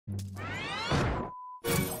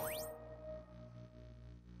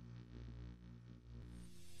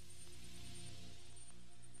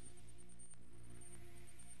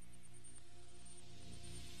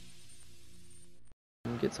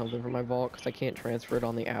get something from my vault because I can't transfer it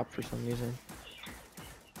on the app for some reason.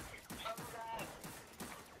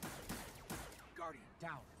 Guardian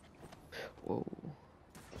down. Whoa.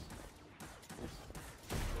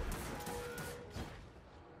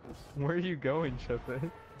 Where are you going, Shepherd?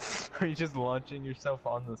 Are you just launching yourself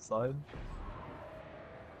on the side?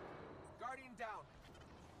 Guardian down.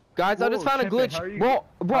 Guys, Whoa, I just found a Shepherd, glitch. Bro,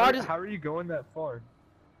 how are you going that far?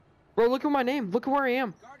 Bro, look at my name. Look at where I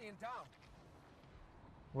am. Guardian down.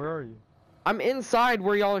 Where are you? I'm inside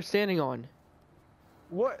where y'all are standing on.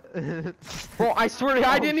 What? Bro, I swear to God,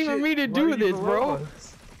 I didn't even mean to do this, bro.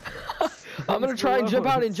 I'm gonna try and jump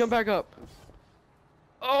out and jump back up.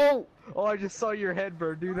 Oh! Oh, I just saw your head,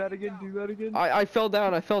 bro. Do that again. Do that again. I fell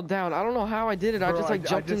down. I don't know how I did it. Bro, I just like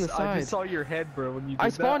jumped in the side. I just saw your head, bro. When you did I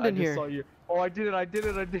spawned that, in I just here. Saw your... Oh, I did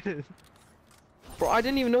it. Bro, I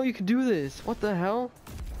didn't even know you could do this. What the hell?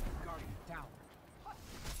 Guardian down.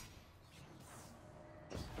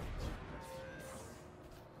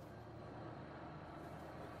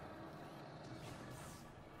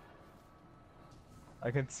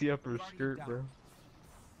 I can see up her skirt, bro.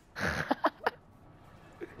 Come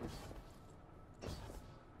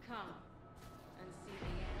and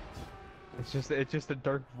see the end. It's just a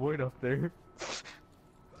dark void up there.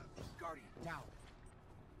 Guardian down.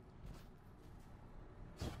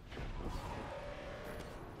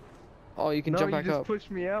 Oh, you can No, jump you back just up. pushed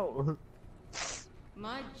me out.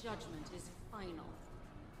 My judgment is final.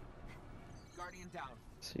 Guardian down.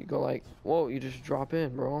 So you go like, whoa, you just drop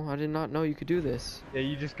in, bro. I did not know you could do this. Yeah,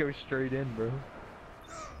 you just go straight in, bro.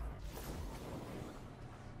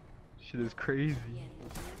 Shit is crazy.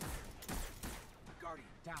 Guardian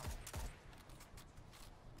down.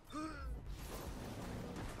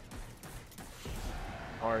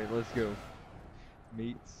 Alright, let's go.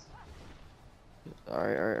 Mates.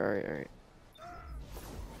 Alright.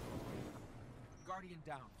 Guardian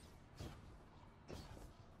down.